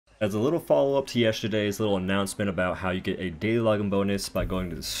As a little follow-up to yesterday's little announcement about how you get a daily login bonus by going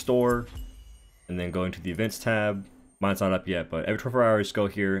to the store and then going to the events tab. Mine's not up yet, but every 24 hours go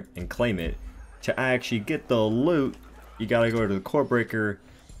here and claim it. To actually get the loot, you gotta go to the core breaker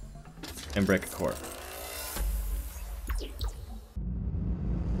and break a core.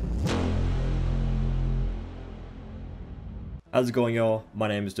 How's it going, y'all? My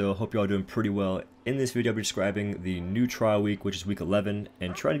name is OhDough. Hope y'all doing pretty well. In this video, I'll be describing the new trial week, which is week 11,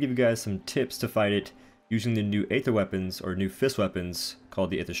 and trying to give you guys some tips to fight it using the new Aether weapons, or new fist weapons,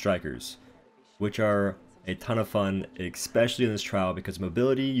 called the Aether Strikers, which are a ton of fun, especially in this trial, because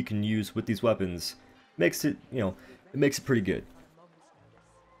mobility you can use with these weapons makes it, it makes it pretty good.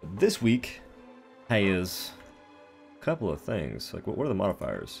 This week has a couple of things. Like, what are the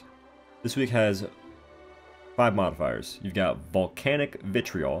modifiers? This week has 5 modifiers. You've got Volcanic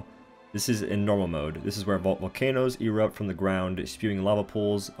Vitriol. This is in normal mode. This is where volcanoes erupt from the ground, spewing lava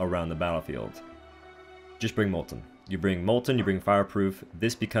pools around the battlefield. Just bring Molten. You bring Molten, you bring Fireproof.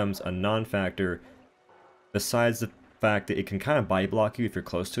 This becomes a non-factor, besides the fact that it can kind of body block you if you're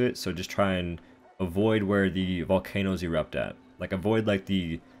close to it, so just try and avoid where the volcanoes erupt at. Like, avoid like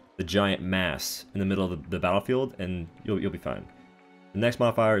the giant mass in the middle of the battlefield, and you'll be fine. The next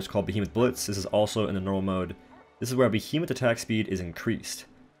modifier is called Behemoth Blitz. This is also in the normal mode. This is where Behemoth attack speed is increased.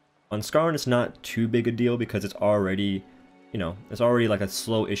 On Skarn, it's not too big a deal because it's already, it's already like a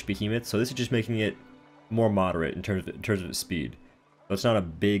slow-ish Behemoth, so this is just making it more moderate in terms of its speed. So it's not a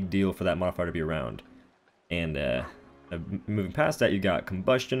big deal for that modifier to be around. And moving past that, you got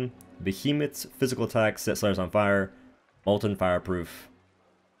Combustion, Behemoth's physical attack set slayers on fire, Molten Fireproof.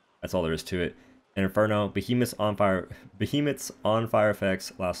 That's all there is to it. And Inferno, Behemoth's on fire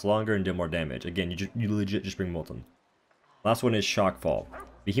effects last longer and deal more damage. Again, you legit just bring Molten. Last one is Shockfall.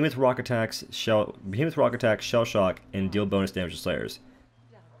 Behemoth rock attacks, shell shock, and deal bonus damage to slayers.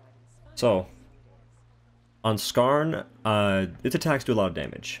 So, on Skarn, its attacks do a lot of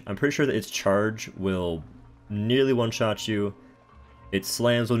damage. I'm pretty sure that its charge will nearly one-shot you. Its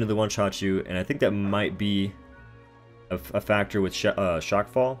slams will nearly one-shot you, and I think that might be a factor with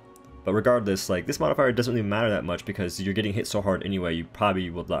Shockfall. But regardless, like, this modifier doesn't really matter that much because you're getting hit so hard anyway, you probably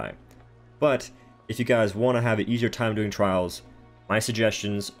will die. But if you guys want to have an easier time doing trials, my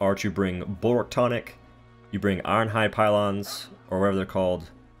suggestions are to bring Bulwark Tonic, you bring Ironhide Pylons, or whatever they're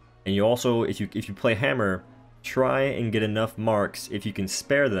called, and you also, if you play Hammer, try and get enough marks, if you can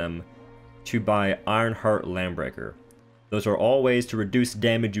spare them, to buy Ironheart Landbreaker. Those are all ways to reduce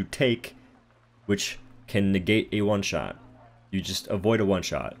damage you take, which can negate a one-shot. You just avoid a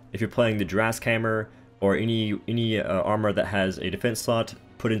one-shot. If you're playing the Drask Hammer or any armor that has a defense slot,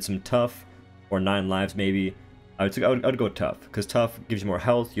 put in some Tough or 9 lives maybe. I would go Tough, because Tough gives you more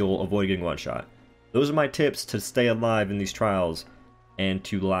health, you'll avoid getting one-shot. Those are my tips to stay alive in these trials and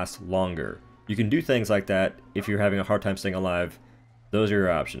to last longer. You can do things like that if you're having a hard time staying alive. Those are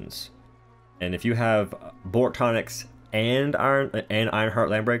your options. And if you have Bulwark Tonics and Ironheart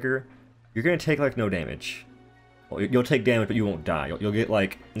Landbreaker, you're going to take like no damage. Well, you'll take damage, but you won't die. You'll get,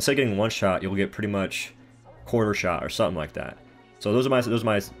 like, instead of getting one shot, you'll get pretty much quarter shot or something like that. So those are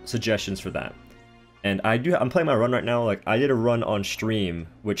my suggestions for that. And I'm playing my run right now. Like, I did a run on stream,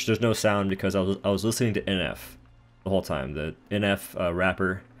 which there's no sound because I was listening to NF the whole time. The NF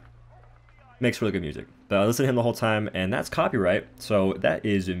rapper makes really good music. But I listened to him the whole time, and that's copyright, so that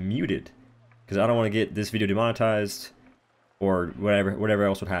is muted because I don't want to get this video demonetized or whatever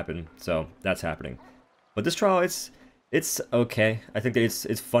else would happen. So that's happening. But this trial, it's okay. I think that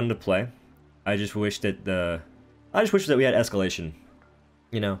it's fun to play. I just wish that we had escalation.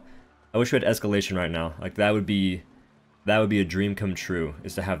 I wish we had escalation right now. Like, that would be a dream come true,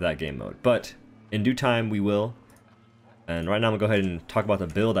 is to have that game mode. But in due time we will. And right now I'm gonna go ahead and talk about the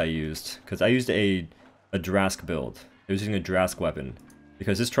build I used, because I used a Drask build. I was using a Drask weapon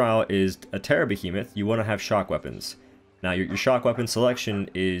because this trial is a Terra Behemoth. You want to have shock weapons. Now your shock weapon selection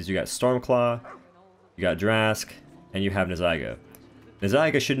is you got Stormclaw, you got Drask, and you have Nazyga.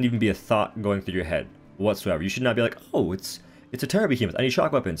 Nazyga shouldn't even be a thought going through your head whatsoever. You should not be like, oh, it's a Terra Behemoth, I need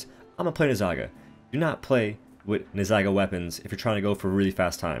shock weapons, I'm gonna play Nazyga. Do not play with Nazyga weapons if you're trying to go for really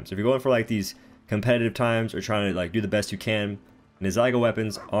fast times. If you're going for like these competitive times or trying to like do the best you can, Nazyga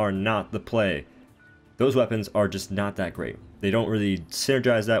weapons are not the play. Those weapons are just not that great. They don't really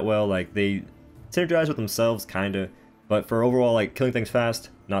synergize that well. Like, they synergize with themselves kinda, but for overall like killing things fast,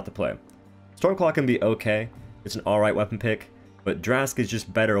 not the play. Stormclaw can be okay, it's an alright weapon pick, but Drask is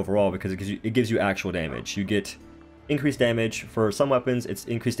just better overall because it gives you actual damage. You get increased damage. For some weapons, it's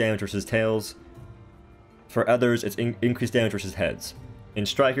increased damage versus tails. For others, it's increased damage versus heads. In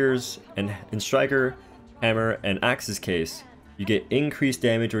Striker, Hammer, and Axe's case, you get increased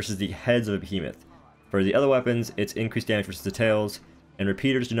damage versus the heads of a behemoth. For the other weapons, it's increased damage versus the tails, and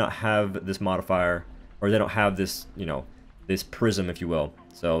repeaters do not have this modifier, or they don't have this, you know, this prism, if you will.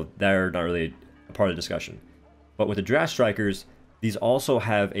 So they're not really a part of the discussion. But with the draft strikers, these also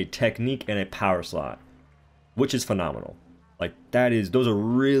have a technique and a power slot, which is phenomenal. Like, those are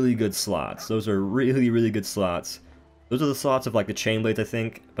really good slots. Those are really, really good slots. Those are the slots of like the chain blades, I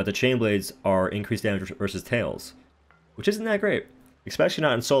think, but the chain blades are increased damage versus tails, which isn't that great, especially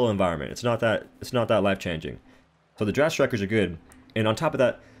not in solo environment. It's not that life-changing. So the draft strikers are good, and on top of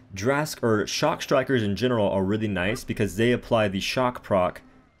that, shock strikers in general are really nice because they apply the shock proc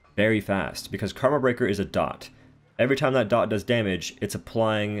very fast. Because Karma Breaker is a dot. Every time that dot does damage, it's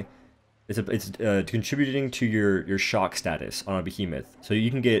applying, it's contributing to your shock status on a behemoth. So you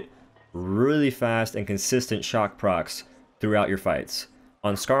can get really fast and consistent shock procs throughout your fights.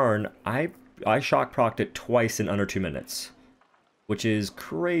 On Skarn, I shock procced it twice in under 2 minutes, which is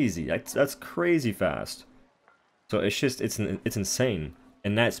crazy. That's crazy fast. So it's insane,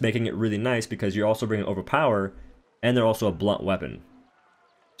 and that's making it really nice because you're also bringing overpower, and they're also a blunt weapon.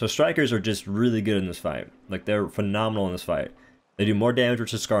 So strikers are just really good in this fight. Like, they're phenomenal in this fight. They do more damage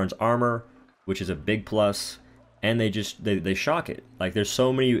versus Skarn's armor, which is a big plus. And they shock it. Like, there's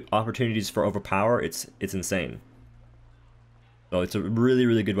so many opportunities for overpower, it's insane. So it's a really,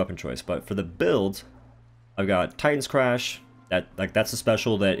 really good weapon choice. But for the build, I've got Titan's Crash. That's a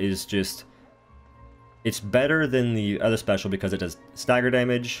special that is just, it's better than the other special because it does stagger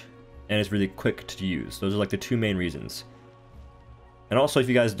damage and it's really quick to use. Those are like the two main reasons. And also, if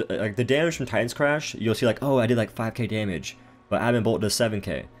you guys like the damage from Titan's Crash, you'll see like, oh, I did like 5k damage, but Admin Bolt does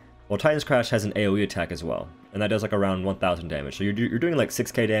 7k. Well, Titan's Crash has an AoE attack as well, and that does like around 1000 damage. So you're doing like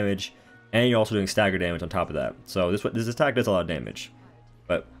 6k damage, and you're also doing stagger damage on top of that. So this attack does a lot of damage.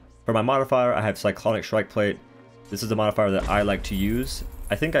 But for my modifier, I have Cyclonic Strike Plate. This is the modifier that I like to use.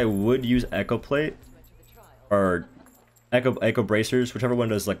 I think I would use Echo Plate or Echo Bracers, whichever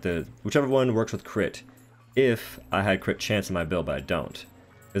one works with crit. If I had crit chance in my build, but I don't,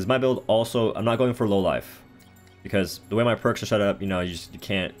 because my build also, I'm not going for low life, because the way my perks are set up, you know, you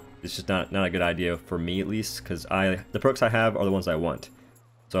can't. It's just not a good idea for me, at least, because the perks I have are the ones I want.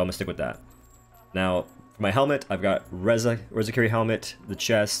 So I'm gonna stick with that. Now, for my helmet, I've got Rezakiri helmet, the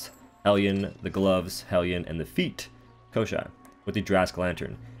chest, Hellion, the gloves, Hellion, and the feet, Koshai, with the Drask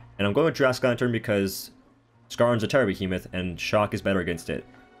Lantern. And I'm going with Drask Lantern because Skarn's a Terror Behemoth, and Shock is better against it.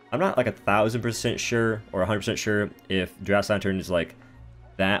 I'm not like 1000% sure, or 100% sure, if Drask Lantern is like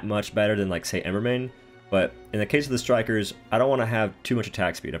that much better than like, say, Embermane. But in the case of the strikers, I don't want to have too much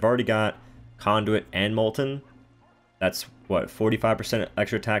attack speed. I've already got Conduit and Molten. That's, what, 45%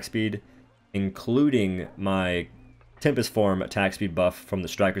 extra attack speed, including my Tempest Form attack speed buff from the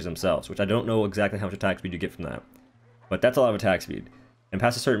strikers themselves, which I don't know exactly how much attack speed you get from that. But that's a lot of attack speed. And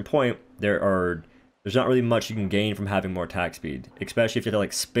past a certain point, there's not really much you can gain from having more attack speed, especially if you have to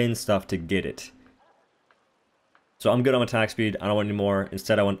like spin stuff to get it. So I'm good on attack speed. I don't want any more.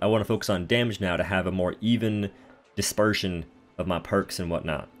 Instead, I want to focus on damage now to have a more even dispersion of my perks and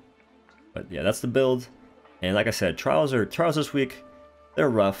whatnot. But yeah, that's the build. And like I said, trials this week, they're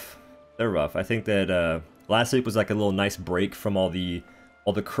rough. They're rough. I think that last week was like a little nice break from all the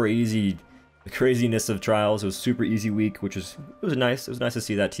craziness of trials. It was a super easy week, which was nice. It was nice to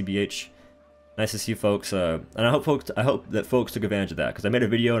see that, TBH. Nice to see folks, and I hope that folks took advantage of that, because I made a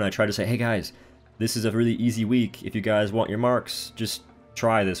video and I tried to say, hey guys, this is a really easy week. If you guys want your marks, just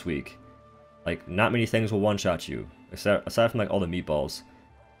try this week. Like, not many things will one-shot you, aside from like all the meatballs.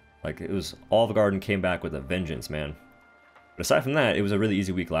 Like, it was Olive Garden came back with a vengeance, man. But aside from that, it was a really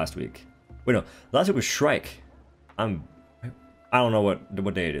easy week last week. Wait, no, last week was Shrike. I don't know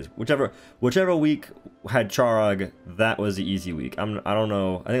what day it is. Whichever week had Charog, that was the easy week. I don't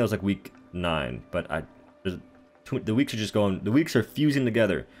know. I think it was like week 9, but the weeks are just going. The weeks are fusing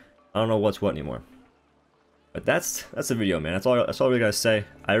together. I don't know what's what anymore. But that's the video, man. That's all I really gotta say.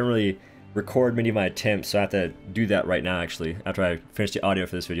 I didn't really record many of my attempts, so I have to do that right now. Actually, after I finish the audio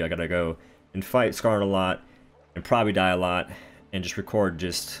for this video, I gotta go and fight Skarn a lot, and probably die a lot, and just record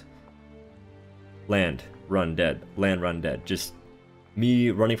just land, run, dead, land, run, dead. Just me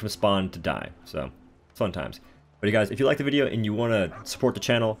running from spawn to die. So fun times. But you guys, if you like the video and you want to support the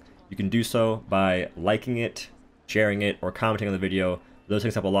channel, you can do so by liking it, sharing it, or commenting on the video. Those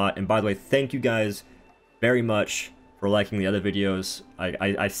things help a lot. And by the way, thank you guys very much for liking the other videos.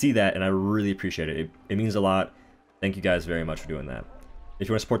 I see that and I really appreciate it. It means a lot. Thank you guys very much for doing that. If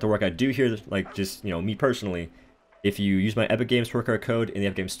you want to support the work I do here, like just, you know, me personally, if you use my Epic Games Perk code in the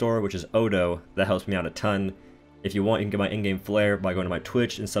Epic Games Store, which is OhDough, that helps me out a ton. If you want, you can get my in-game flair by going to my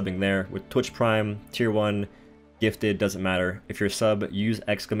Twitch and subbing there with Twitch Prime, Tier 1, gifted, doesn't matter. If you're a sub, use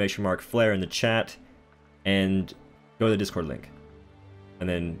 !flare in the chat and go to the Discord link. And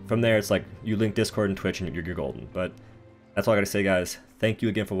then from there, it's like you link Discord and Twitch and you're golden. But that's all I gotta say, guys. Thank you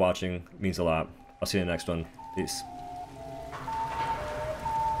again for watching. It means a lot. I'll see you in the next one. Peace.